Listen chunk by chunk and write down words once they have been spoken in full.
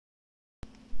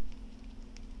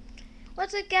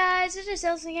What's up, guys? This is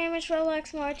Elsa Gamers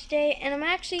Roblox More today, and I'm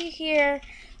actually here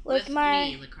with my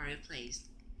me, Lucario Plays.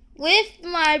 With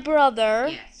my brother.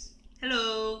 Yes.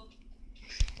 Hello.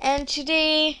 And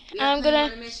today I'm gonna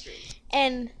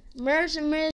and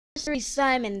Murder Mystery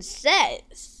Simon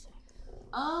Says.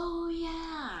 Oh yeah,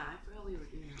 I forgot we were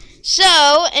doing that.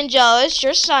 So, Angelus,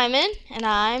 you're Simon, and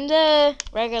I'm the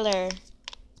regular.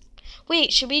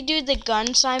 Wait, should we do the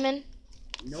gun, Simon?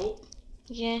 Nope.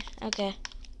 Yeah. Okay.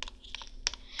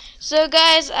 So,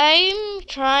 guys, I'm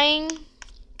trying.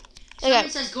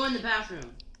 Simon says go in the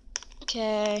bathroom.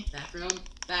 Okay.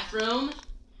 Bathroom.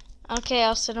 Okay,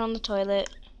 I'll sit on the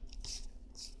toilet.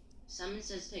 Simon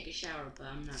says take a shower, but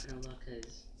I'm not gonna look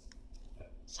because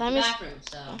Simon's bathroom.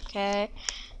 So. Okay.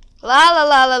 La la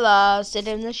la la la. Sit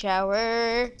in the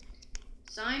shower.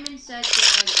 Simon says get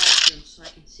out of the bathroom so I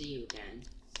can see you again.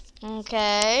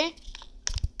 Okay.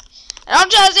 I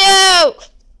don't trust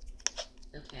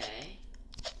you. Okay.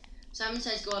 Simon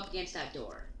says go up against that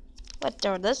door. What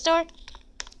door? This door?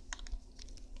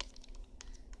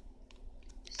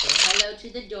 Say hello to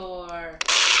the door.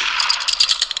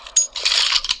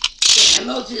 Say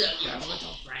hello to your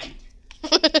little friend.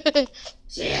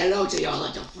 Say hello to your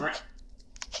little friend.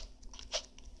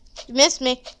 You missed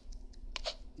me.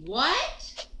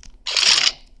 What?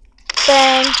 Okay.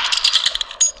 Bang.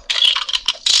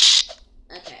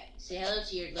 Okay. Say hello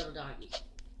to your little doggy.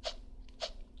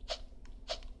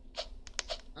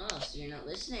 Oh, so you're not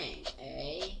listening,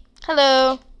 eh?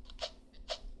 Hello.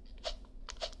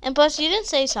 And plus, you didn't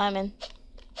say Simon.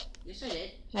 Yes, I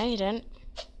did. No, you didn't.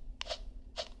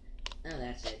 Oh,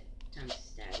 that's it. Time to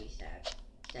stabby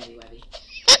webby.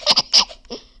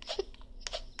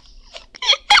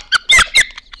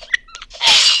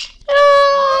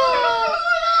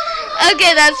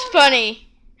 Okay, that's funny.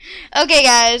 Okay,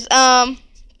 guys.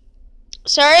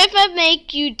 Sorry if I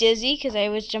make you dizzy because I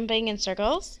was jumping in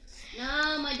circles.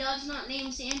 No, my dog's not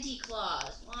named Santa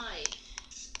Claus. Why?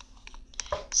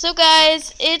 So,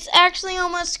 guys, it's actually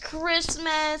almost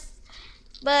Christmas.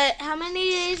 But how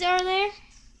many days are there?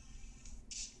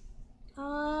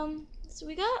 So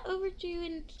we got overdue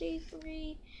in day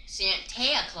 3.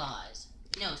 Santa Claus.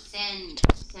 No, Santa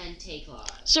Claus.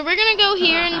 So we're gonna go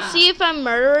here and see if I'm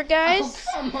murderer, guys.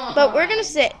 Oh, come on. But we're gonna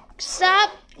sit.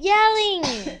 Stop yelling.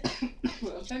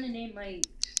 I'm trying to name my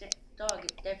dog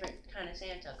a different kind of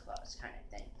Santa Claus kind of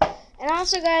thing. And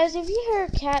also, guys, if you hear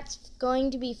cats going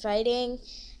to be fighting,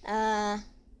 my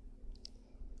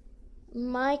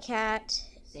cat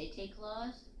Santa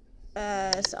Claus?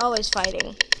 is always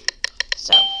fighting.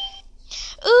 So,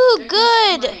 ooh,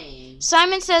 good.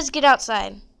 Simon says get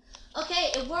outside.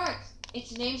 Okay, it works.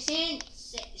 It's named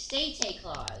Santa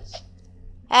Claus.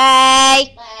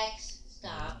 Hey. Lex,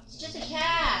 stop. It's just a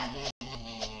cat.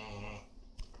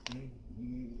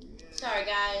 Sorry,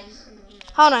 guys.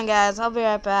 Hold on, guys. I'll be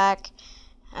right back.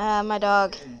 My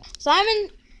dog. Simon.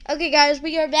 Okay, guys,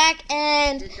 we are back,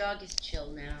 and The dog is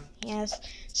chill now. yes.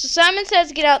 So Simon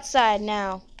says get outside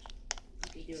now.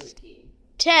 Okay, do it, Key.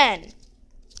 10,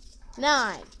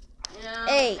 9, You know,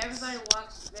 8. Everybody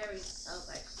walks very. Oh,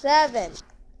 like. 7,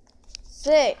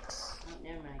 6, Oh,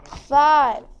 never mind.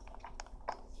 5,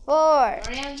 4.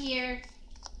 Already out here.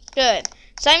 Good.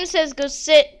 Simon says go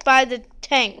sit by the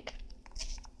tank.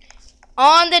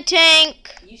 On the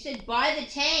tank. You said by the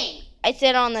tank. I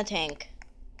said on the tank.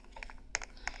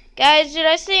 Guys, did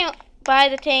I say by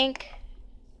the tank?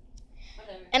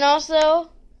 Whatever. And also,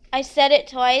 I said it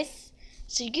twice,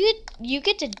 so you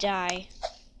get to die.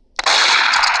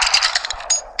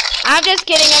 I'm just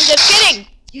kidding. I'm just kidding.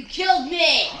 You killed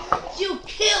me. You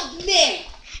killed me.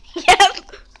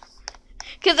 Yep.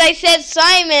 Because I said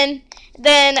Simon,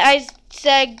 then I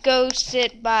said go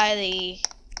sit by the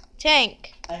tank.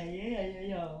 So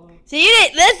you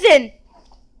didn't listen.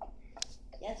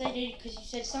 Yes, I did because you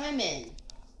said Simon.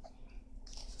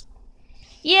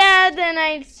 Yeah, then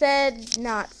I said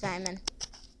not Simon.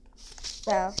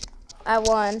 So I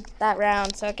won that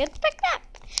round, so it gets picked up.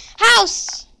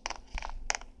 House!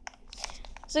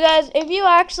 So guys, if you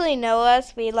actually know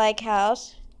us, we like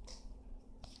house.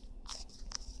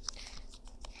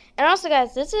 And also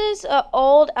guys, this is an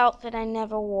old outfit I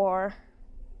never wore.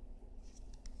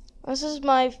 This is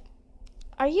my...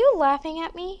 Are you laughing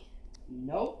at me?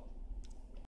 Nope.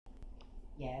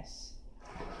 Yes.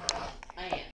 I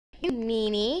am. You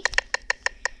meanie.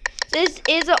 This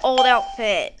is an old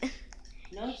outfit.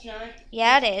 No, it's not.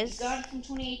 Yeah, it is. You got it from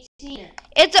 2018.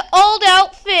 It's an old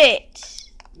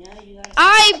outfit. No, you got it.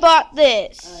 I bought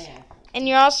this. Oh, yeah. And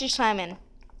you're also Simon.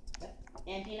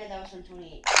 And Peanut, that was from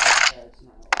 2018, so it's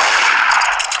not.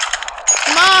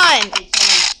 Come on.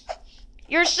 It's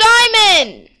You're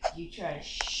Simon. You try to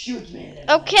Shoot me.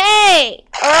 Okay,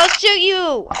 or I'll shoot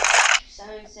you.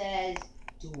 Simon says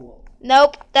duel.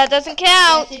 Nope, that doesn't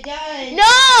count. Yes, it does.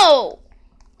 No!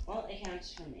 Well, it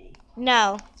counts for me.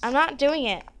 No, I'm not doing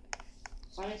it.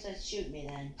 Simon says shoot me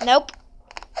then. Nope.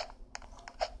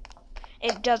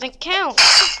 It doesn't count.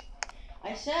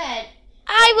 I said.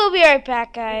 I will be right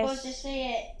back, You're supposed guys. to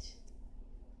say it.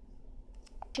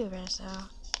 2 minutes now.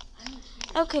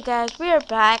 Okay, guys, we are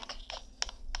back.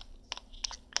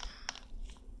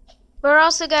 But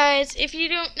also, guys, if you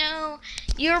don't know,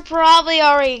 you're probably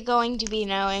already going to be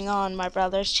knowing on my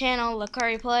brother's channel,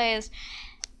 Lakari Plays.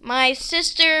 My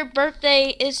sister's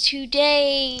birthday is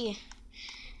today.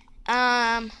 Say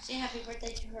happy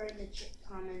birthday to her in the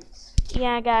comments.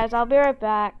 Yeah, guys, I'll be right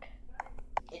back.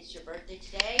 It's your birthday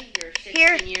today. You're 16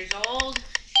 Here. years old.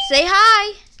 Say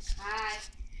hi. Hi.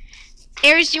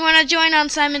 Aries, do you want to join on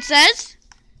Simon Says?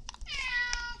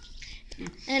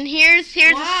 And here's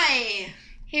Why?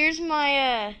 here's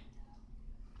my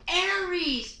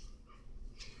Aries.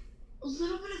 A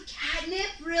little bit of catnip,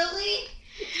 really?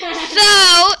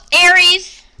 So,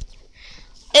 Aries,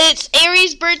 it's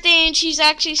Aries' birthday and she's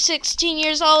actually 16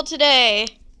 years old today.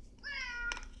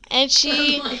 And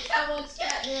she... Oh my God, what's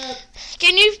catnip?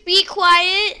 Can you be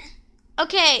quiet?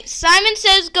 Okay, Simon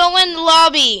Says go in the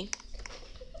lobby.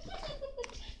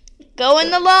 Go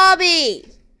in the lobby.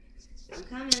 I'm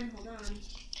coming. Hold on.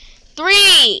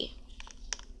 3,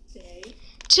 Say.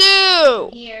 2.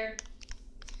 Here.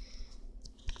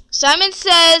 Simon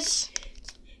Says...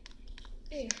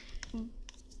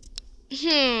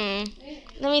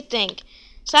 Let me think.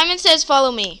 Simon Says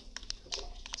follow me.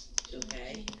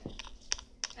 Okay.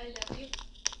 I love you.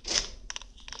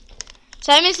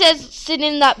 Simon Says sit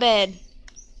in that bed.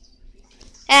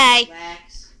 Hey.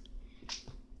 Relax.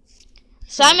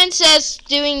 Simon Says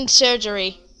doing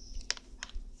surgery.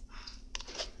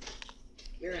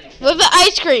 You're in it. With the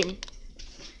ice cream.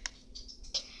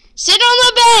 Sit on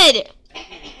the bed.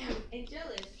 I'm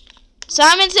jealous.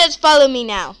 Simon Says follow me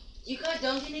now. You got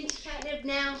Duncan into catnip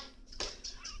now?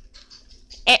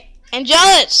 And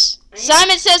jealous.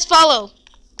 Simon Says follow.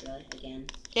 Really? Again?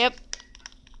 Yep.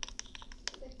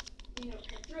 You know,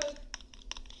 my throat.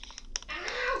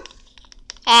 Ow!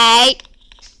 Hey.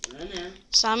 I know.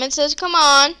 Simon Says come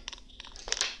on.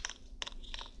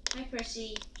 Hi,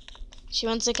 Percy. She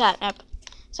wants a catnip.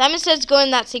 Simon Says go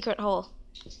in that secret hole.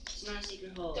 It's not a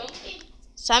secret hole. Don't be.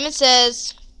 Simon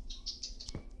Says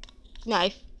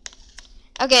knife.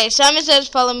 Okay, Simon Says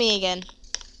follow me again.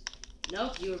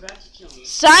 Nope, you were about to kill me.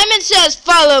 Simon Says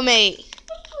follow me.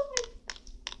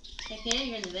 Second,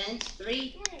 you're in the vents.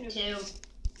 3, 2.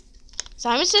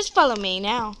 Simon Says follow me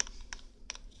now.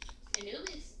 I knew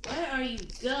this. Where are you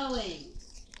going?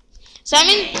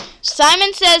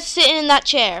 Simon Says sit in that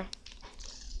chair.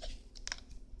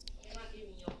 I'm not giving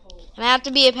you a hole. And I have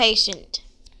to be a patient.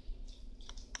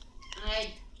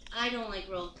 I don't like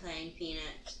role-playing,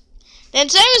 Peanuts. Then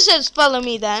Simon Says follow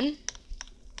me then.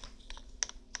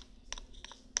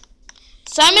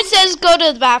 Simon Says go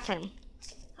to the bathroom.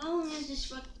 How long is this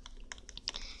fuck?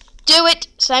 Do it.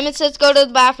 Simon Says go to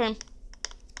the bathroom.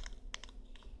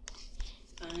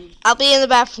 Fine. I'll be in the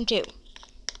bathroom too.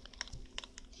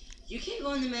 You can't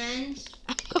go in the men's.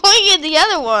 I'm going in the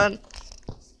other one.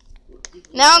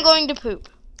 Now I'm going to poop.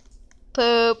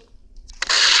 Poop.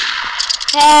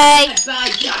 Hey. You had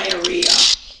bad diarrhea.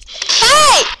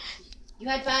 Hey. You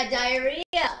had bad diarrhea.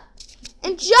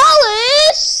 And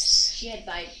jealous.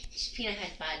 Peanut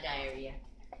had bad diarrhea.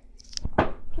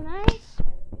 Can I?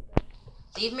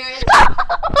 Leave Marianne.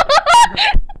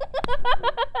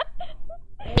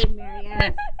 Hey,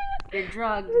 Marianne. You're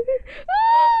drugged.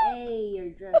 Hey, you're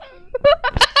drugged.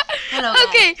 Hello, guys.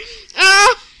 Okay.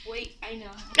 Wait, I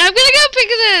know. I'm gonna go pick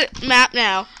the map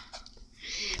now.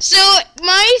 So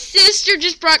my sister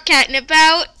just brought catnip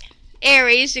out.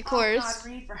 Aries, of course.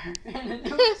 God, Reaper. Prissy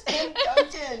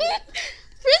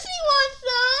wants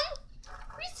some.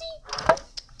 Prissy.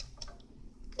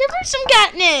 Give her some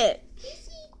catnip.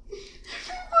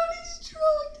 Everyone is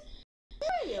drunk.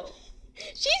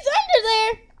 She's under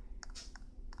there.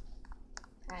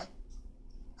 Hi.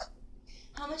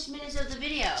 How much minutes of the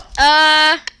video?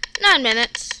 9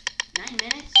 minutes. 9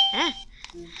 minutes? Yeah.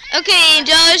 Okay,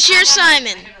 Angel, it's your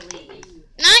Simon. I gotta leave.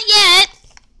 Not yet.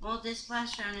 Well, this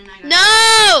last round and I gotta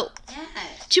No. Yeah.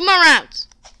 2 more rounds.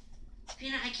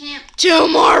 Peanut, I can't. 2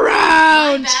 more My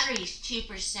rounds. battery's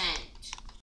 2%.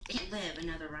 I can't live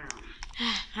another round.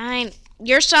 Fine.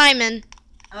 You're Simon.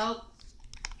 Oh,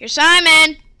 You're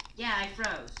Simon. yeah, I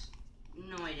froze.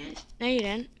 No, I didn't. No, you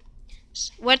didn't.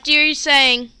 What are you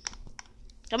saying?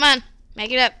 Come on,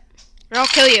 make it up, or I'll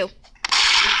kill you.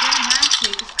 I don't have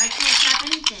to, because I can't tap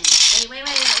anything. Wait.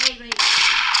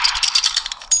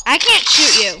 I can't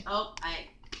shoot you. Oh,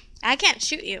 I can't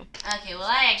shoot you. Okay, well,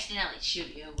 I accidentally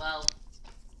shoot you. Well.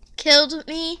 Killed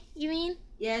me, you mean?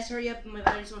 Yes, hurry up, my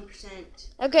battery's 1%.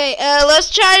 Okay, let's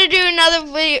try to do another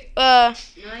video. No,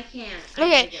 I can't.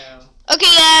 Okay. Go.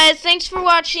 Okay, guys, thanks for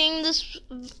watching this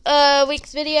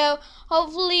week's video.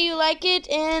 Hopefully you like it,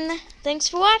 and thanks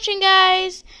for watching,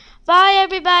 guys. Bye,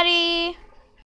 everybody.